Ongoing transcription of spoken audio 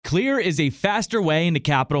Clear is a faster way into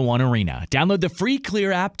Capital One Arena. Download the free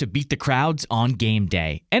Clear app to beat the crowds on game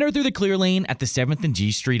day. Enter through the Clear lane at the 7th and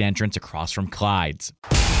G Street entrance across from Clyde's.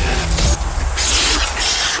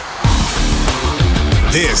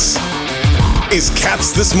 This is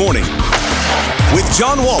Caps This Morning with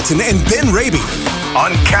John Walton and Ben Raby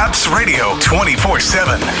on Caps Radio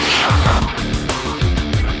 24/7.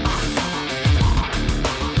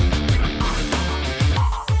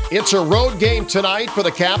 It's a road game tonight for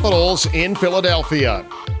the Capitals in Philadelphia.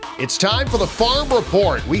 It's time for the Farm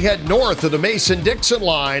Report. We head north of the Mason-Dixon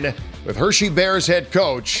line with Hershey Bears head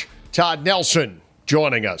coach Todd Nelson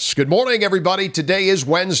joining us. Good morning, everybody. Today is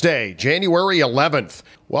Wednesday, January 11th.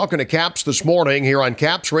 Welcome to Caps This Morning here on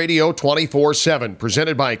Caps Radio 24/7,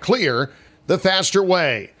 presented by Clear, the faster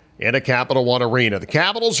way into Capital One Arena. The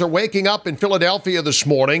Capitals are waking up in Philadelphia this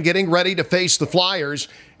morning, getting ready to face the Flyers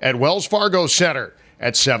at Wells Fargo Center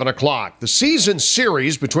at 7 o'clock. The season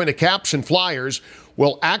series between the Caps and Flyers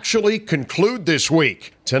will actually conclude this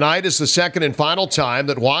week. Tonight is the second and final time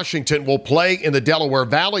that Washington will play in the Delaware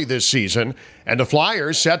Valley this season, and the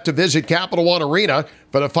Flyers set to visit Capital One Arena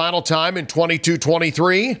for the final time in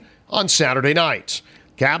 22-23 on Saturday night.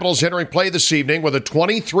 Capitals entering play this evening with a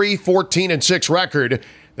 23-14-6 record.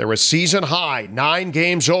 They're a season high, 9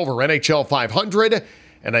 games over NHL 500,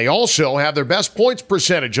 and they also have their best points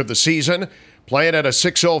percentage of the season, playing at a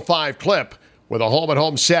 .605 clip with a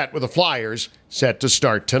home-and-home set with the Flyers set to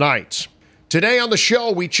start tonight. Today on the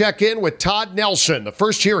show, we check in with Todd Nelson, the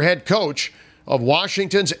first-year head coach of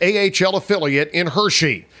Washington's AHL affiliate in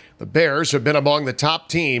Hershey. The Bears have been among the top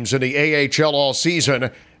teams in the AHL all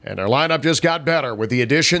season, and their lineup just got better with the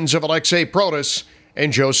additions of Alexei Protas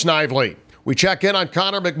and Joe Snively. We check in on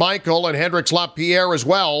Connor McMichael and Hendrix Lapierre as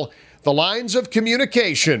well, the lines of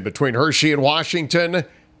communication between Hershey and Washington,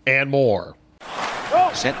 and more.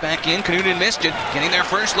 Sent back in, Knudin missed it. Getting there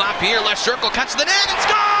first, Lapierre, left circle, cuts the net and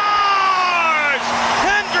scores!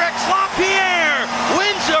 Hendrix Lapierre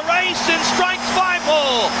wins a race and strikes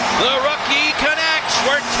 5-hole. The rookie connects.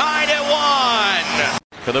 We're tied at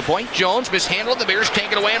 1. To the point, Jones mishandled. The Bears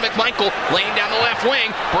take it away, and McMichael laying down the left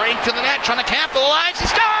wing. Break to the net, trying to capitalize.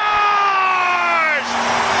 He scores!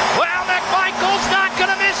 Well, McMichael's not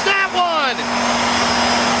going to miss that one.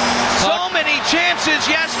 So many chances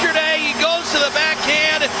yesterday. He goes to the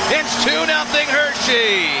backhand. It's 2-0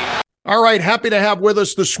 Hershey. All right, happy to have with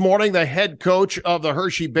us this morning the head coach of the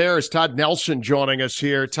Hershey Bears, Todd Nelson, joining us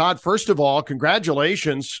here. Todd, first of all,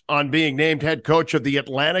 congratulations on being named head coach of the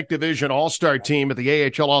Atlantic Division All-Star team at the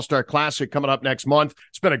AHL All-Star Classic coming up next month.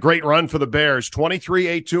 It's been a great run for the Bears,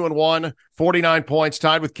 23-8-2-1, 49 points,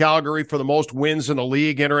 tied with Calgary for the most wins in the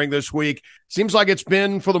league entering this week. Seems like it's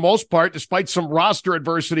been, for the most part, despite some roster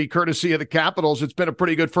adversity courtesy of the Capitals, it's been a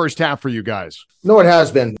pretty good first half for you guys. No, it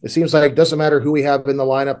has been. It seems like it doesn't matter who we have in the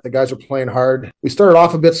lineup. The guys are playing hard. We started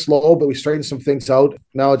off a bit slow, but we straightened some things out.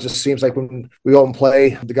 Now it just seems like when we go and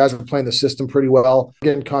play, the guys are playing the system pretty well,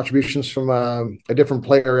 getting contributions from a different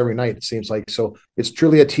player every night, it seems like. So it's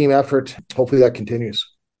truly a team effort. Hopefully that continues.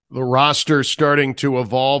 The roster starting to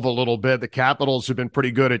evolve a little bit. The Capitals have been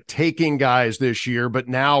pretty good at taking guys this year, but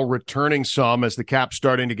now returning some as the Caps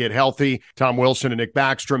starting to get healthy. Tom Wilson and Nick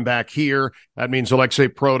Backstrom back here. That means Alexei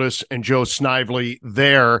Protas and Joe Snively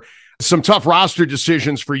there. Some tough roster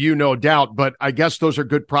decisions for you, no doubt, but I guess those are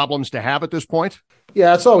good problems to have at this point.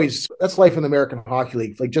 Yeah, that's life in the American Hockey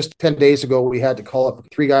League. Like just 10 days ago, we had to call up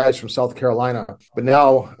 3 guys from South Carolina. But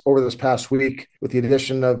now, over this past week, with the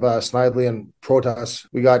addition of Snively and Protas,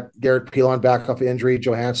 we got Garrett Pilon back off of injury,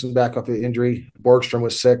 Johansson back off of injury, Borgstrom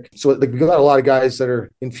was sick. So we got a lot of guys that are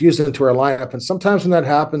infused into our lineup. And sometimes when that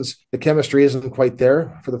happens, the chemistry isn't quite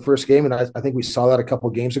there for the first game. And I think we saw that a couple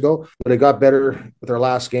of games ago. But it got better with our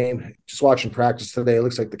last game. Just watching practice today, it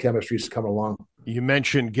looks like the chemistry is coming along. You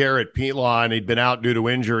mentioned Garrett Pilon. He'd been out due to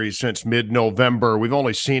injuries since mid-November. We've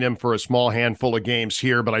only seen him for a small handful of games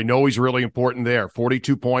here, but I know he's really important there.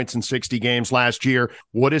 42 points in 60 games last year.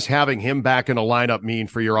 What does having him back in the lineup mean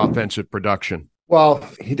for your offensive production? Well,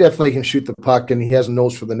 he definitely can shoot the puck, and he has a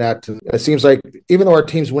nose for the net. And it seems like even though our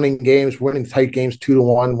team's winning games, winning tight games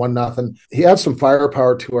 2-1, 1-0, he adds some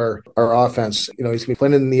firepower to our offense. You know, he's been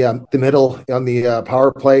playing in the middle on the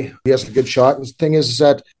power play. He has a good shot. And the thing is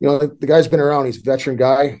that, you know, the guy's been around. He's a veteran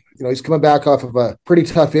guy. You know, he's coming back off of a pretty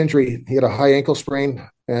tough injury. He had a high ankle sprain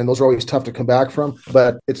and those are always tough to come back from.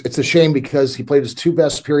 But it's a shame because he played his 2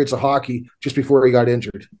 best periods of hockey just before he got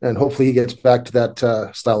injured, and hopefully he gets back to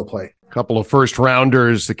that style of play. Couple of first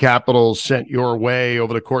rounders the Capitals sent your way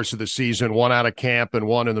over the course of the season, one out of camp and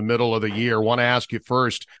one in the middle of the year. Want to ask you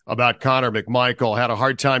first about Connor McMichael. Had a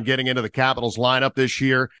hard time getting into the Capitals lineup this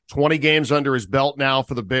year. 20 games under his belt now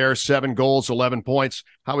for the Bears, 7 goals, 11 points.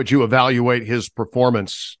 How would you evaluate his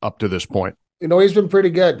performance up to this point? He's been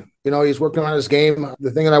pretty good. He's working on his game.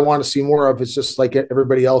 The thing that I want to see more of is just like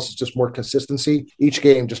everybody else, is just more consistency. Each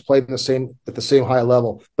game just played at the same high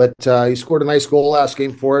level. But he scored a nice goal last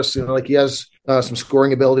game for us. He has some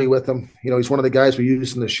scoring ability with him. He's one of the guys we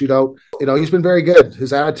use in the shootout. He's been very good.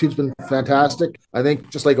 His attitude's been fantastic. I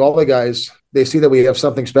think just like all the guys, they see that we have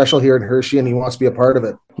something special here in Hershey, and he wants to be a part of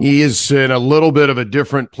it. He is in a little bit of a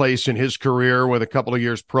different place in his career with a couple of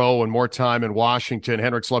years pro and more time in Washington.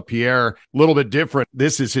 Hendrix Lapierre, a little bit different.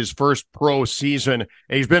 This is his first pro season.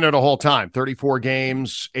 He's been there the whole time, 34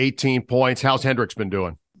 games, 18 points. How's Hendrix been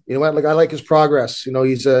doing? You know what? I like his progress.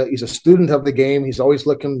 He's a student of the game. He's always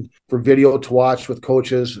looking for video to watch with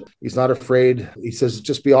coaches. He's not afraid. He says,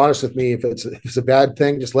 just be honest with me. If it's a bad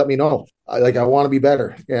thing, just let me know. I want to be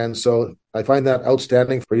better. And so I find that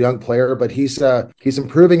outstanding for a young player, but he's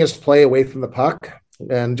improving his play away from the puck.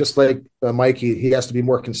 And just like Mike, he has to be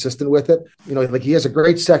more consistent with it. He has a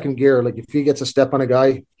great second gear. Like if he gets a step on a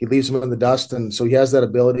guy, he leaves him in the dust. And so he has that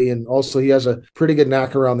ability. And also he has a pretty good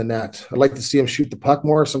knack around the net. I'd like to see him shoot the puck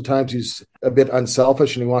more. Sometimes he's a bit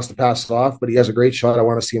unselfish and he wants to pass it off, but he has a great shot. I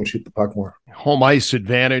want to see him shoot the puck more. Home ice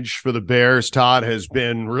advantage for the Bears, Todd, has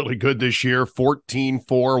been really good this year. 14-4,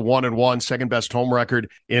 1-1, second best home record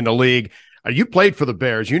in the league. You played for the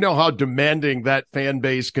Bears. You know how demanding that fan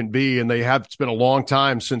base can be, and it's been a long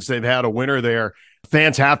time since they've had a winner there.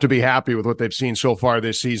 Fans have to be happy with what they've seen so far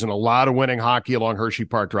this season. A lot of winning hockey along Hershey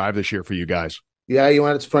Park Drive this year for you guys. Yeah,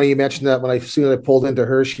 it's funny you mentioned that. When I pulled into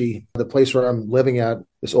Hershey, the place where I'm living at,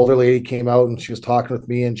 this older lady came out and she was talking with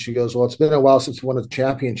me and she goes, well, it's been a while since we won the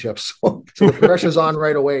championships. So the pressure's on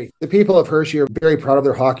right away. The people of Hershey are very proud of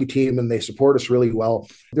their hockey team and they support us really well.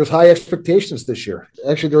 There's high expectations this year.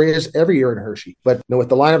 Actually, there is every year in Hershey. But with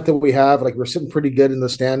the lineup that we have, we're sitting pretty good in the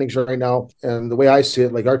standings right now. And the way I see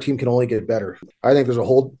it, our team can only get better. I think there's a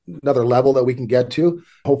whole another level that we can get to.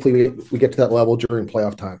 Hopefully we get to that level during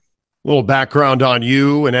playoff time. A little background on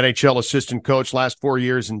you, an NHL assistant coach, last 4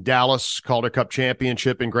 years in Dallas, Calder Cup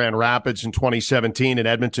championship in Grand Rapids in 2017, in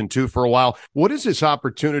Edmonton too for a while. What does this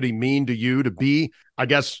opportunity mean to you to be, I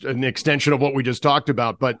guess, an extension of what we just talked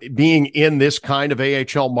about, but being in this kind of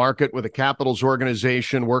AHL market with a Capitals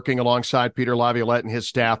organization, working alongside Peter Laviolette and his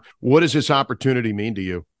staff? What does this opportunity mean to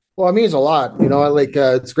you? Well, it means a lot.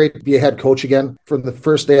 It's great to be a head coach again. From the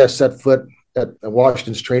first day I set foot at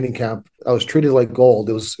Washington's training camp, I was treated like gold.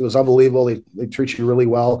 It was unbelievable. They treat you really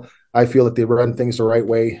well. I feel that they run things the right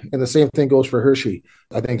way. And the same thing goes for Hershey.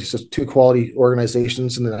 I think it's just 2 quality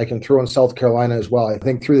organizations, and then I can throw in South Carolina as well. I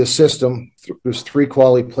think through the system, there's 3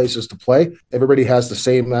 quality places to play. Everybody has the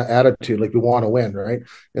same attitude, we want to win, right?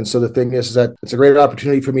 And so the thing is that it's a great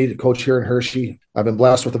opportunity for me to coach here in Hershey. I've been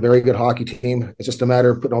blessed with a very good hockey team. It's just a matter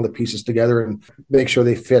of putting all the pieces together and make sure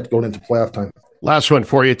they fit going into playoff time. Last one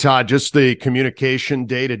for you, Todd, just the communication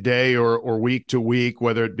day to day or week to week,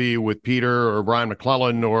 whether it be with Peter or Brian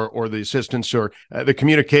McClellan or the assistants or the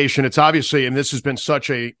communication. It's obviously, and this has been such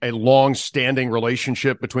a long-standing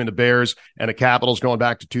relationship between the Bears and the Capitals going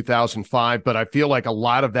back to 2005, but I feel like a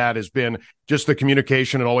lot of that has been just the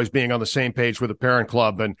communication and always being on the same page with the parent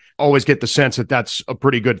club, and always get the sense that that's a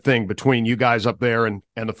pretty good thing between you guys up there and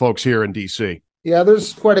the folks here in D.C. Yeah,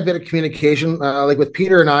 there's quite a bit of communication. With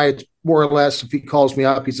Peter and I, it's more or less, if he calls me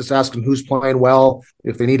up, he's just asking who's playing well,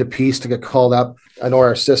 if they need a piece to get called up. I know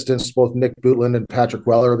our assistants, both Nick Bootland and Patrick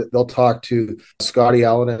Weller, they'll talk to Scotty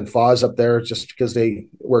Allen and Foz up there just because they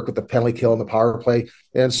work with the penalty kill and the power play.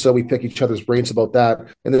 And so we pick each other's brains about that.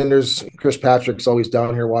 And then there's Chris Patrick's always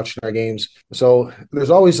down here watching our games. So there's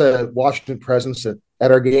always a Washington presence at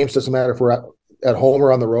our games. Doesn't matter if we're at home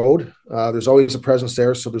or on the road. There's always a presence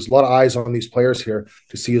there. So there's a lot of eyes on these players here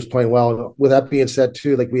to see who's playing well. With that being said,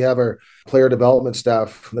 too, we have our player development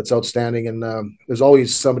staff that's outstanding. And there's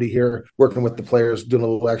always somebody here working with the players, doing a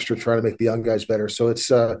little extra, trying to make the young guys better. So it's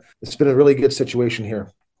been a really good situation here.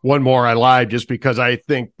 One more, I lied just because I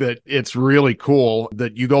think that it's really cool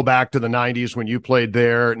that you go back to the 90s when you played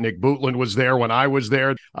there. Nick Bootland was there when I was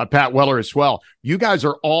there. Pat Weller as well. You guys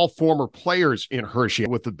are all former players in Hershey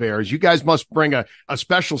with the Bears. You guys must bring a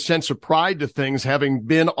special sense of pride to things, having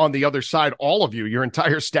been on the other side, all of you. Your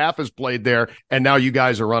entire staff has played there, and now you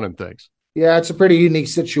guys are running things. Yeah, it's a pretty unique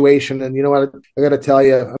situation. And you know what? I got to tell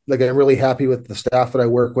you, like, I'm really happy with the staff that I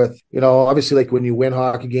work with. You know, obviously, like when you win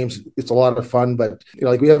hockey games, it's a lot of fun, but, you know,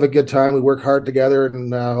 like we have a good time. We work hard together,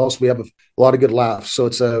 and also we have a lot of good laughs. So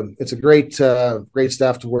it's a great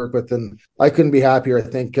staff to work with. And I couldn't be happier. I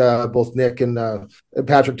think both Nick and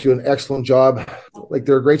Patrick do an excellent job. Like,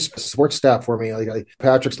 they're a great support staff for me. Like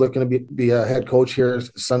Patrick's looking to be a head coach here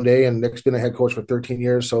someday, and Nick's been a head coach for 13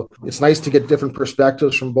 years. So it's nice to get different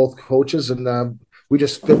perspectives from both coaches, and we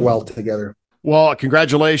just fit well together. Well,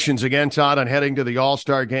 congratulations again, Todd, on heading to the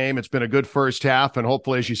All-Star game. It's been a good first half, and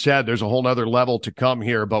hopefully, as you said, there's a whole nother level to come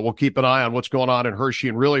here, but we'll keep an eye on what's going on in Hershey,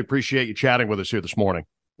 and really appreciate you chatting with us here this morning.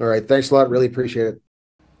 All right. Thanks a lot. Really appreciate it.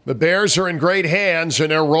 The Bears are in great hands,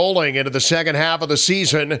 and they're rolling into the second half of the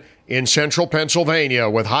season in Central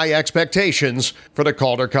Pennsylvania with high expectations for the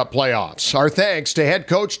Calder Cup playoffs. Our thanks to head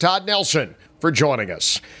coach Todd Nelson for joining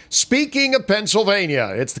us. Speaking of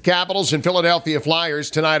Pennsylvania, it's the Capitals and Philadelphia Flyers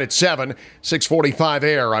tonight at 7, 6:45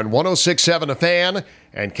 air on 106.7 The Fan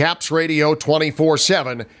and Caps Radio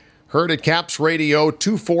 24/7, heard at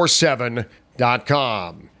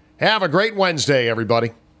capsradio247.com. Have a great Wednesday,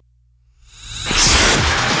 everybody.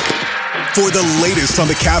 For the latest on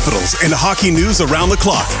the Capitals and hockey news around the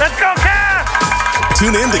clock. Let's go, Caps!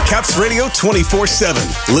 Tune in to Caps Radio 24/7.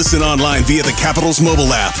 Listen online via the Capitals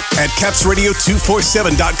mobile app at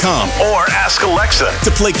capsradio247.com or ask Alexa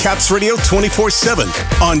to play Caps Radio 24/7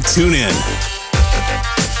 on TuneIn.